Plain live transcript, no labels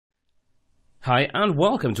Hi and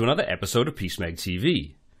welcome to another episode of PeaceMeg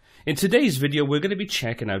TV. In today's video we're going to be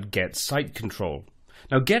checking out GetSiteControl.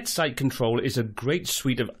 Now GetSiteControl is a great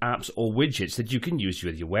suite of apps or widgets that you can use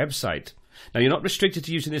with your website. Now you're not restricted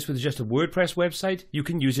to using this with just a WordPress website, you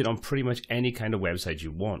can use it on pretty much any kind of website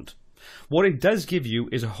you want. What it does give you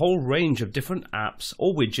is a whole range of different apps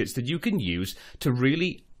or widgets that you can use to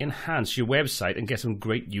really enhance your website and get some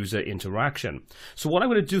great user interaction. So what I'm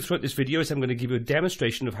going to do throughout this video is I'm going to give you a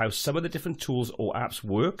demonstration of how some of the different tools or apps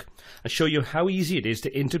work and show you how easy it is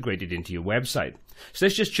to integrate it into your website. So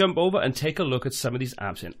let's just jump over and take a look at some of these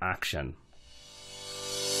apps in action.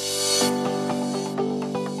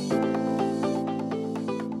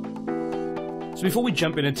 So before we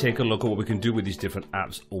jump in and take a look at what we can do with these different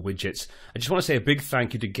apps or widgets, I just want to say a big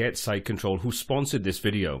thank you to GetSiteControl who sponsored this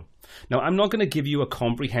video. Now I'm not going to give you a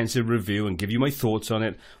comprehensive review and give you my thoughts on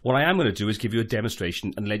it. What I am going to do is give you a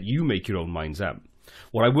demonstration and let you make your own minds up.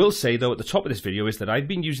 What I will say though at the top of this video is that I've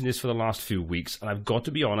been using this for the last few weeks and I've got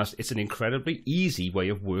to be honest, it's an incredibly easy way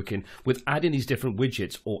of working with adding these different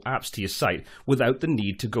widgets or apps to your site without the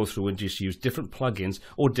need to go through and just use different plugins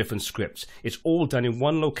or different scripts. It's all done in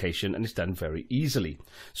one location and it's done very easily.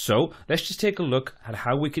 So let's just take a look at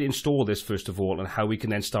how we can install this first of all and how we can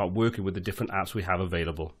then start working with the different apps we have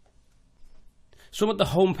available. So I'm at the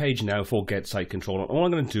home page now for GetSiteControl and all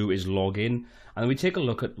I'm going to do is log in and we take a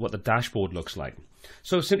look at what the dashboard looks like.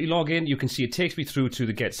 So simply log in, you can see it takes me through to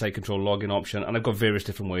the GetSiteControl login option and I've got various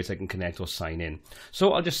different ways I can connect or sign in.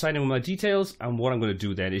 So I'll just sign in with my details and what I'm going to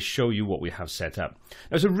do then is show you what we have set up.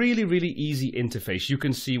 Now it's a really easy interface. You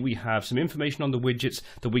can see we have some information on the widgets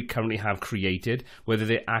that we currently have created, whether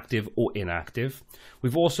they're active or inactive.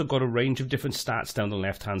 We've also got a range of different stats down the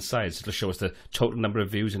left hand side. So it'll show us the total number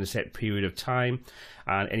of views in a set period of time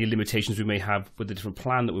and any limitations we may have with the different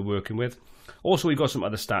plan that we're working with. Also, we've got some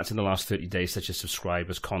other stats in the last 30 days, such as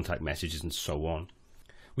subscribers, contact messages, and so on.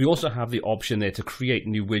 We also have the option there to create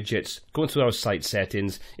new widgets, going through our site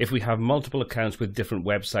settings. If we have multiple accounts with different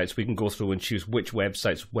websites, we can go through and choose which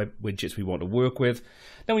websites, widgets we want to work with.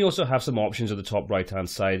 Then we also have some options at the top right-hand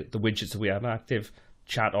side, the widgets that we have active,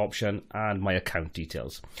 chat option, and my account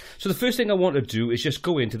details. So the first thing I want to do is just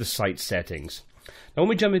go into the site settings. Now when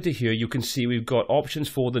we jump into here, you can see we've got options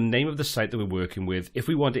for the name of the site that we're working with, if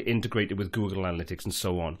we want to integrate it with Google Analytics and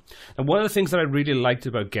so on. And one of the things that I really liked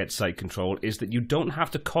about GetSiteControl is that you don't have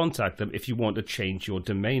to contact them if you want to change your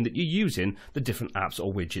domain that you're using the different apps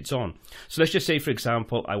or widgets on. So let's just say, for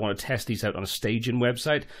example, I want to test these out on a staging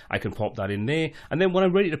website. I can pop that in there. And then when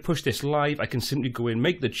I'm ready to push this live, I can simply go in,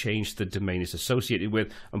 make the change the domain is associated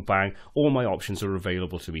with, and bang, all my options are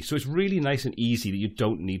available to me. So it's really nice and easy that you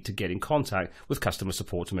don't need to get in contact with customer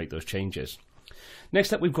support to make those changes.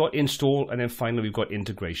 Next up we've got install and then finally we've got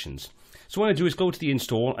integrations. So what I do is go to the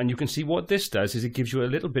install and you can see what this does is it gives you a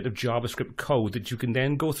little bit of JavaScript code that you can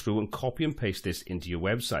then go through and copy and paste this into your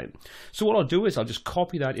website. So what I'll do is I'll just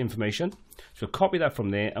copy that information. So copy that from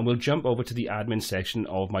there and we'll jump over to the admin section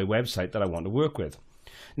of my website that I want to work with.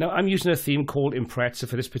 Now I'm using a theme called Impreza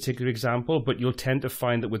for this particular example, but you'll tend to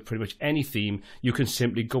find that with pretty much any theme you can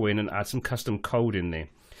simply go in and add some custom code in there.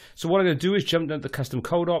 So what I'm going to do is jump down to the custom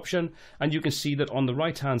code option and you can see that on the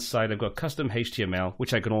right hand side I've got custom HTML,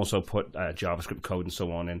 which I can also put JavaScript code and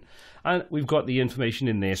so on in, and we've got the information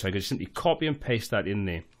in there, so I can simply copy and paste that in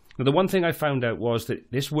there. Now the one thing I found out was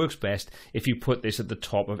that this works best if you put this at the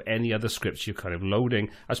top of any other scripts you're kind of loading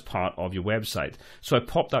as part of your website. So I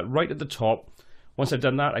pop that right at the top. Once I've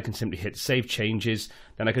done that, I can simply hit Save Changes.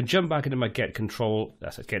 Then I can jump back into my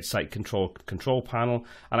GetSiteControl control panel,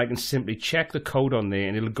 and I can simply check the code on there,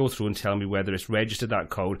 and it'll go through and tell me whether it's registered that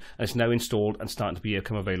code, and it's now installed and starting to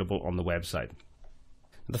become available on the website.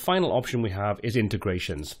 The final option we have is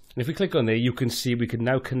integrations. And if we click on there, you can see we can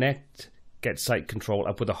now connect GetSiteControl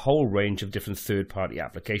up with a whole range of different third-party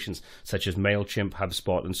applications, such as MailChimp,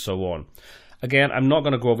 HubSpot, and so on. Again, I'm not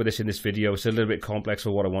going to go over this in this video. It's a little bit complex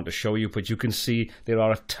for what I want to show you, but you can see there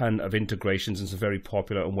are a ton of integrations and some very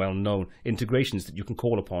popular and well-known integrations that you can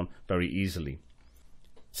call upon very easily.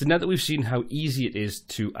 So now that we've seen how easy it is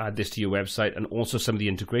to add this to your website and also some of the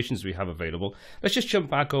integrations we have available, let's just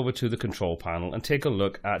jump back over to the control panel and take a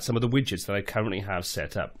look at some of the widgets that I currently have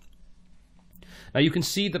set up. Now you can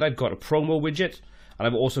see that I've got a promo widget and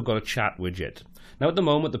I've also got a chat widget. Now at the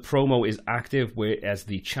moment the promo is active, whereas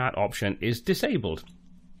the chat option is disabled.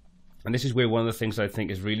 And this is where one of the things I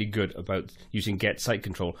think is really good about using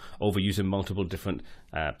GetSiteControl over using multiple different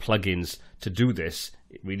plugins to do this.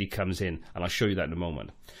 It really comes in, and I'll show you that in a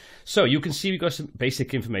moment. So you can see we've got some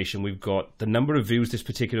basic information. We've got the number of views this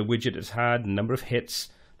particular widget has had, the number of hits,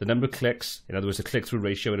 the number of clicks, in other words, the click-through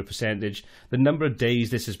ratio and a percentage, the number of days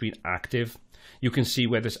this has been active, You can see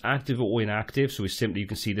whether it's active or inactive. So you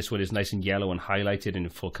can see this one is nice and yellow and highlighted in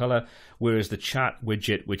full color, whereas the chat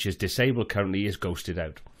widget, which is disabled currently, is ghosted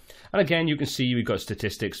out. And again, you can see we've got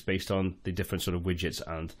statistics based on the different sort of widgets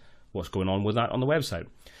and what's going on with that on the website.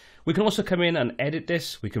 We can also come in and edit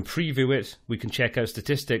this, we can preview it, we can check out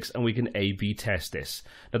statistics, and we can A/B test this.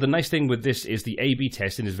 Now the nice thing with this is the A/B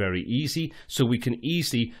testing is very easy, so we can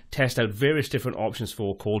easily test out various different options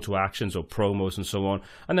for call to actions or promos and so on,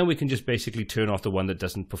 and then we can just basically turn off the one that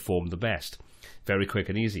doesn't perform the best. Very quick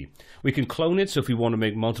and easy. We can clone it, so if we want to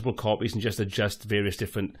make multiple copies and just adjust various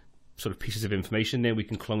different sort of pieces of information there, we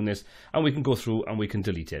can clone this, and we can go through and we can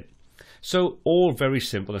delete it. So all very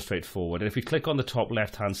simple and straightforward. And if we click on the top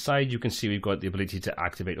left hand side, you can see we've got the ability to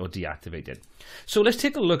activate or deactivate it. So let's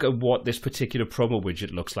take a look at what this particular promo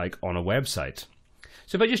widget looks like on a website.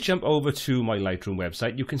 So if I just jump over to my Lightroom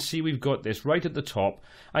website, you can see we've got this right at the top,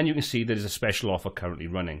 and you can see there's a special offer currently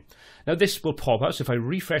running. Now this will pop out, so if I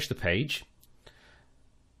refresh the page,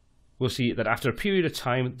 we'll see that after a period of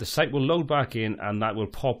time, the site will load back in, and that will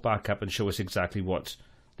pop back up and show us exactly what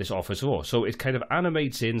this offers for. So it kind of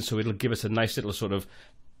animates in, so it'll give us a nice little sort of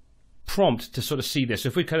prompt to sort of see this. So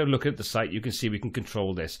if we kind of look at the site, you can see we can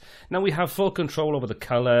control this. Now we have full control over the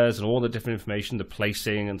colors and all the different information, the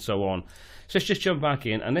placing and so on. So let's just jump back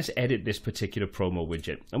in and let's edit this particular promo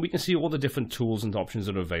widget. And we can see all the different tools and options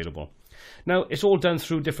that are available. Now it's all done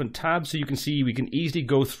through different tabs, so you can see we can easily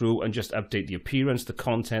go through and just update the appearance, the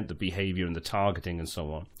content, the behavior and the targeting and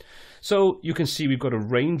so on. So you can see we've got a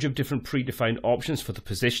range of different predefined options for the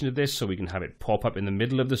position of this, so we can have it pop up in the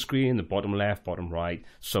middle of the screen, the bottom left, bottom right,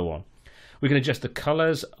 so on. We can adjust the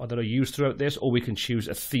colors that are used throughout this, or we can choose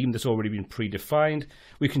a theme that's already been predefined.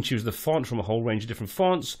 We can choose the font from a whole range of different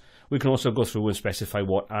fonts. We can also go through and specify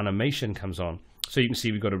what animation comes on. So you can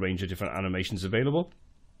see we've got a range of different animations available.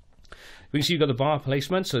 We can see you've got the bar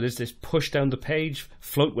placement, so there's this push down the page,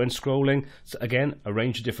 float when scrolling, so again, a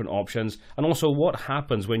range of different options, and also what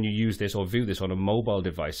happens when you use this or view this on a mobile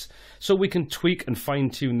device. So we can tweak and fine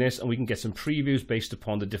tune this, and we can get some previews based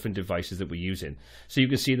upon the different devices that we're using. So you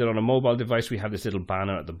can see that on a mobile device, we have this little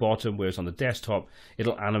banner at the bottom, whereas on the desktop,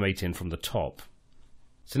 it'll animate in from the top.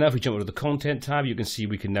 So now if we jump over to the content tab, you can see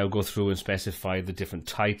we can now go through and specify the different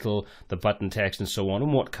title, the button text, and so on,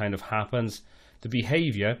 and what kind of happens. The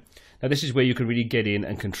behavior, now this is where you can really get in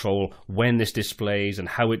and control when this displays and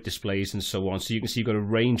how it displays and so on. So you can see you've got a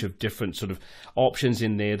range of different sort of options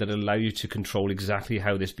in there that allow you to control exactly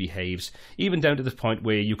how this behaves, even down to the point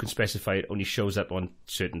where you can specify it only shows up on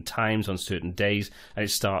certain times, on certain days, and it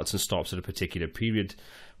starts and stops at a particular period.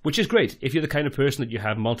 Which is great. If you're the kind of person that you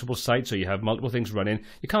have multiple sites or you have multiple things running,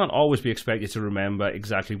 you can't always be expected to remember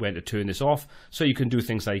exactly when to turn this off. So you can do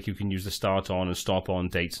things like you can use the start on and stop on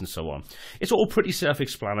dates and so on. It's all pretty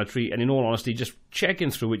self-explanatory, and in all honesty, just checking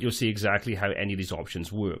through it, you'll see exactly how any of these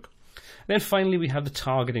options work. Then finally, we have the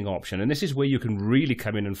targeting option, and this is where you can really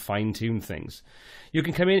come in and fine-tune things. You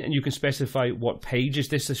can come in and you can specify what pages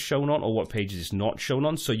this is shown on or what pages it's not shown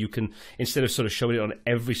on. So you can, instead of sort of showing it on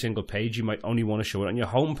every single page, you might only want to show it on your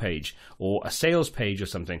home page or a sales page or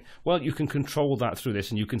something. Well, you can control that through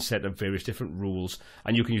this, and you can set up various different rules,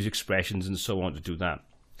 and you can use expressions and so on to do that.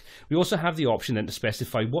 We also have the option then to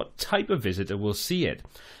specify what type of visitor will see it.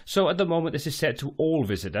 So at the moment this is set to all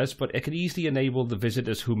visitors, but it can easily enable the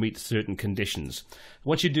visitors who meet certain conditions.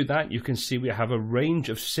 Once you do that, you can see we have a range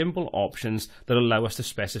of simple options that allow us to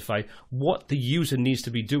specify what the user needs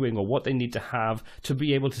to be doing or what they need to have to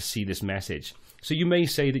be able to see this message. So you may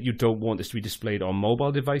say that you don't want this to be displayed on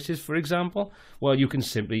mobile devices, for example. Well, you can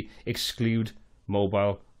simply exclude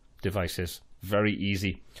mobile devices. Very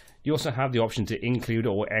easy. You also have the option to include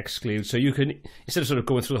or exclude. So you can, instead of sort of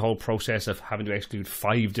going through the whole process of having to exclude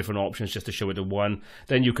 5 different options just to show it to one,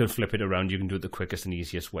 then you can flip it around. You can do it the quickest and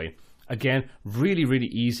easiest way. Again, really, really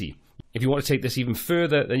easy. If you want to take this even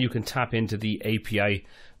further, then you can tap into the API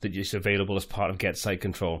that is available as part of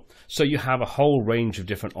GetSiteControl. So you have a whole range of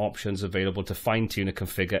different options available to fine-tune and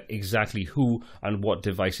configure exactly who and what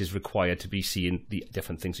device is required to be seeing the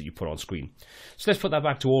different things that you put on screen. So let's put that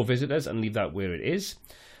back to all visitors and leave that where it is.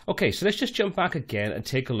 Okay, so let's just jump back again and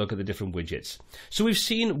take a look at the different widgets. So we've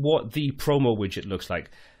seen what the promo widget looks like.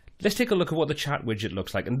 Let's take a look at what the chat widget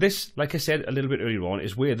looks like. And this, like I said a little bit earlier on,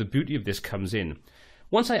 is where the beauty of this comes in.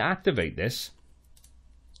 Once I activate this,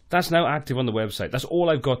 that's now active on the website. That's all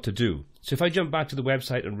I've got to do. So if I jump back to the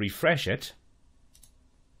website and refresh it,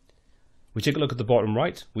 we take a look at the bottom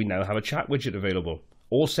right, we now have a chat widget available.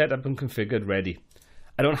 All set up and configured, ready.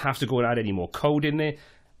 I don't have to go and add any more code in there.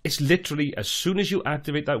 It's literally, as soon as you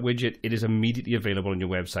activate that widget, it is immediately available on your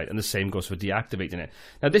website, and the same goes for deactivating it.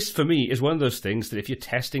 Now, this, for me, is one of those things that if you're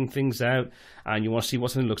testing things out and you want to see what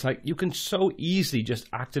something looks like, you can so easily just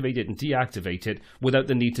activate it and deactivate it without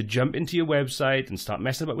the need to jump into your website and start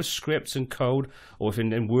messing about with scripts and code, or if in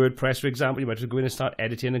WordPress, for example, you might have to go in and start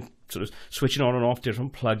editing and sort of switching on and off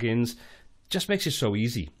different plugins. Just makes it so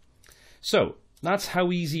easy. So, that's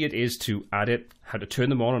how easy it is to add it, how to turn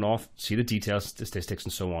them on and off, see the details, statistics,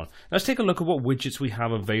 and so on. Let's take a look at what widgets we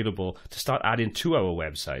have available to start adding to our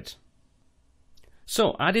website.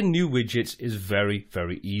 So, adding new widgets is very,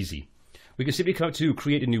 very easy. We can simply come to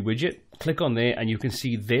create a new widget, click on there, and you can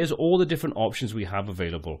see there's all the different options we have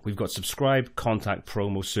available. We've got subscribe, contact,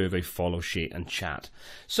 promo, survey, follow, share, and chat.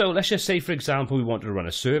 So, let's just say, for example, we wanted to run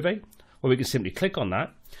a survey. Well, we can simply click on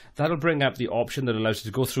that. That'll bring up the option that allows us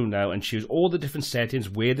to go through now and choose all the different settings,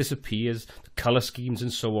 where this appears, the color schemes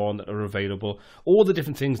and so on that are available, all the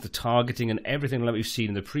different things, the targeting and everything like we've seen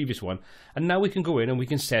in the previous one. And now we can go in and we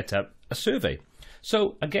can set up a survey.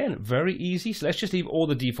 So again, very easy. So let's just leave all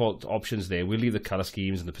the default options there. We'll leave the color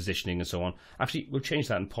schemes and the positioning and so on. Actually, we'll change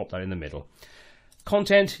that and pop that in the middle.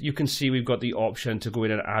 Content, you can see we've got the option to go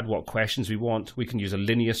in and add what questions we want. We can use a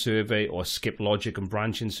linear survey or skip logic and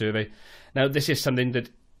branching survey. Now, this is something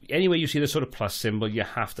that anywhere you see the sort of plus symbol, you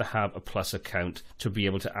have to have a plus account to be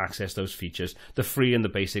able to access those features. The free and the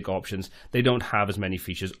basic options, they don't have as many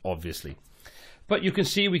features, obviously. But you can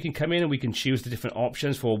see we can come in and we can choose the different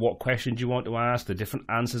options for what questions you want to ask, the different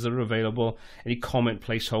answers that are available, any comment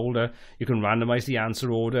placeholder. You can randomize the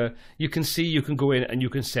answer order. You can see you can go in and you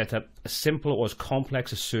can set up as simple or as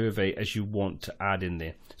complex a survey as you want to add in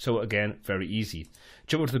there. So again, very easy.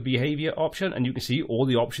 Jump over to the behavior option and you can see all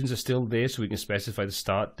the options are still there, so we can specify the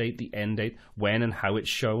start date, the end date, when and how it's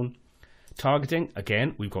shown. Targeting,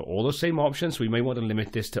 again, we've got all those same options. We may want to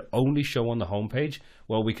limit this to only show on the home page.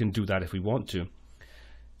 Well, we can do that if we want to.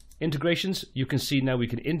 Integrations, you can see now we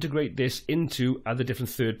can integrate this into other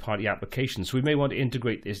different third-party applications. So we may want to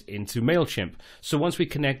integrate this into MailChimp. So once we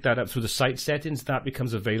connect that up through the site settings, that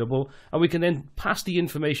becomes available, and we can then pass the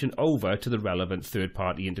information over to the relevant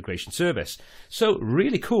third-party integration service. So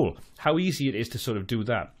really cool how easy it is to sort of do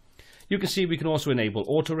that. You can see we can also enable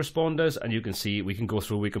autoresponders, and you can see we can go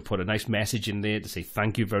through, we can put a nice message in there to say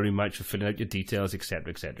thank you very much for filling out your details,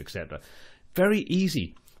 etc., etc., etc. Very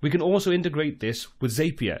easy. We can also integrate this with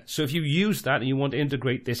Zapier. So if you use that and you want to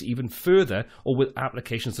integrate this even further, or with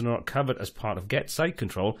applications that are not covered as part of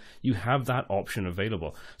GetSiteControl, you have that option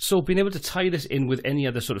available. So being able to tie this in with any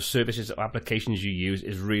other sort of services or applications you use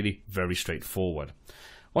is really very straightforward.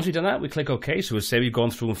 Once we've done that, we click OK. So we'll say we've gone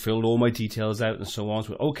through and filled all my details out and so on.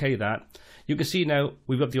 So we'll OK that. You can see now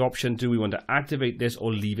we've got the option, do we want to activate this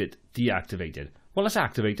or leave it deactivated? Well, let's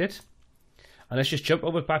activate it. And let's just jump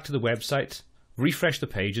over back to the website, refresh the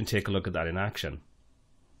page and take a look at that in action.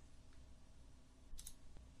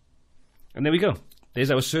 And there we go.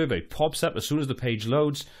 There's our survey. Pops up as soon as the page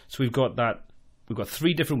loads. So we've got that. We've got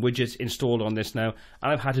 3 different widgets installed on this now,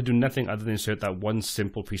 and I've had to do nothing other than insert that one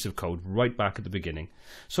simple piece of code right back at the beginning.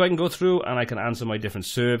 So I can go through and I can answer my different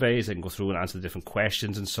surveys, I can go through and answer the different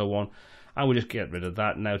questions and so on. And we'll just get rid of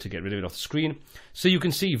that now to get rid of it off the screen. So you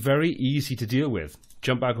can see, very easy to deal with.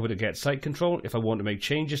 Jump back over to GetSiteControl. If I want to make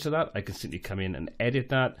changes to that, I can simply come in and edit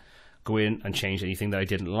that, go in and change anything that I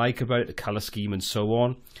didn't like about it, the color scheme and so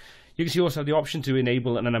on. You can see also have the option to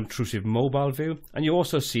enable an unobtrusive mobile view, and you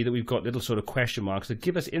also see that we've got little sort of question marks that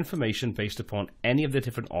give us information based upon any of the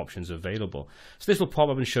different options available. So this will pop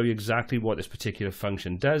up and show you exactly what this particular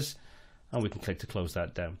function does, and we can click to close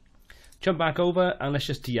that down. Jump back over and let's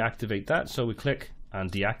just deactivate that. So we click and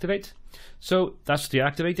deactivate. So that's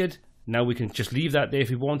deactivated. Now we can just leave that there if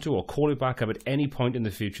we want to, or call it back up at any point in the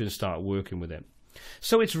future and start working with it.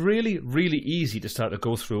 So it's really, really easy to start to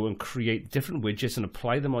go through and create different widgets and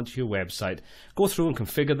apply them onto your website. Go through and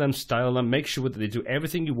configure them, style them, make sure that they do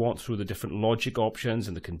everything you want through the different logic options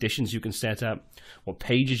and the conditions you can set up, what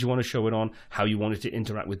pages you want to show it on, how you want it to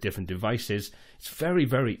interact with different devices. It's very,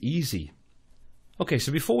 very easy. Okay,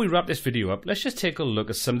 so before we wrap this video up, let's just take a look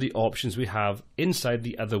at some of the options we have inside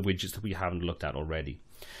the other widgets that we haven't looked at already.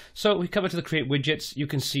 So we come to the create widgets. You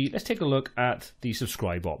can see, let's take a look at the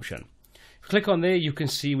subscribe option. If you click on there, you can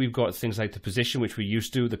see we've got things like the position, which we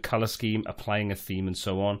used to, the color scheme, applying a theme and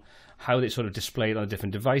so on, how they sort of displayed on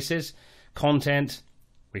different devices, content,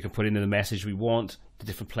 we can put in the message we want, the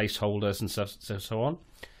different placeholders and so on.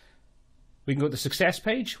 We can go to the success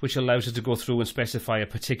page, which allows us to go through and specify a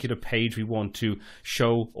particular page we want to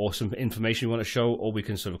show or some information we want to show, or we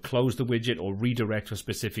can sort of close the widget or redirect to a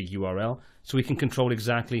specific URL, so we can control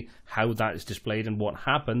exactly how that is displayed and what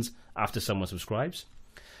happens after someone subscribes.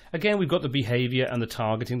 Again, we've got the behavior and the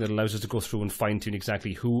targeting that allows us to go through and fine-tune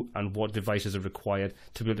exactly who and what devices are required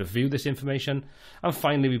to be able to view this information. And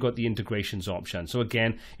finally, we've got the integrations option. So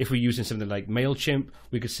again, if we're using something like MailChimp,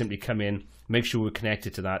 we could simply come in, make sure we're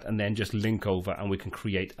connected to that, and then just link over, and we can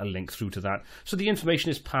create a link through to that. So the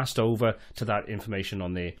information is passed over to that information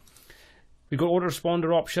on there. We've got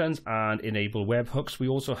autoresponder options and enable webhooks. We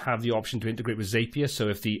also have the option to integrate with Zapier. So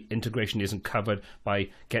if the integration isn't covered by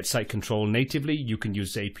GetSiteControl natively, you can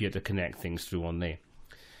use Zapier to connect things through on there.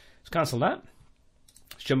 Let's cancel that.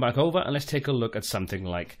 Let's jump back over and let's take a look at something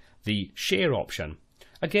like the share option.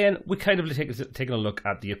 Again, we're kind of taking a look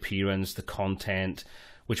at the appearance, the content,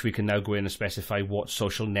 which we can now go in and specify what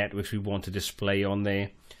social networks we want to display on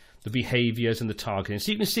there, the behaviors and the targeting.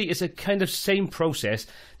 So you can see it's a kind of same process.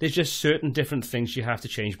 There's just certain different things you have to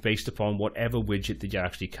change based upon whatever widget that you're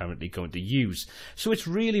actually currently going to use. So it's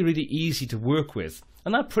really, really easy to work with.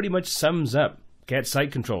 And that pretty much sums up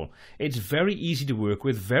GetSiteControl. It's very easy to work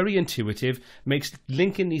with, very intuitive, makes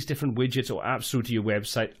linking these different widgets or apps through to your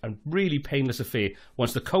website a really painless affair.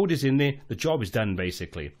 Once the code is in there, the job is done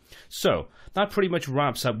basically. So that pretty much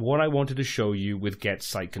wraps up what I wanted to show you with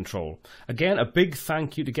GetSiteControl. Again, a big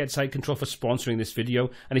thank you to GetSiteControl for sponsoring this video.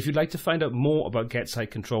 And if you'd like to find out more about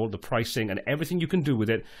GetSiteControl, the pricing and everything you can do with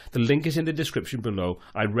it, the link is in the description below.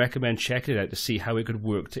 I'd recommend checking it out to see how it could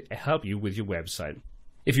work to help you with your website.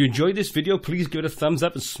 If you enjoyed this video, please give it a thumbs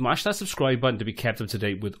up and smash that subscribe button to be kept up to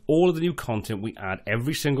date with all of the new content we add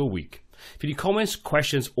every single week. If you have any comments,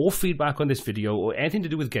 questions, or feedback on this video or anything to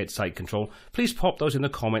do with GetSiteControl, please pop those in the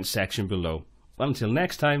comments section below. Until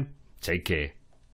next time, take care.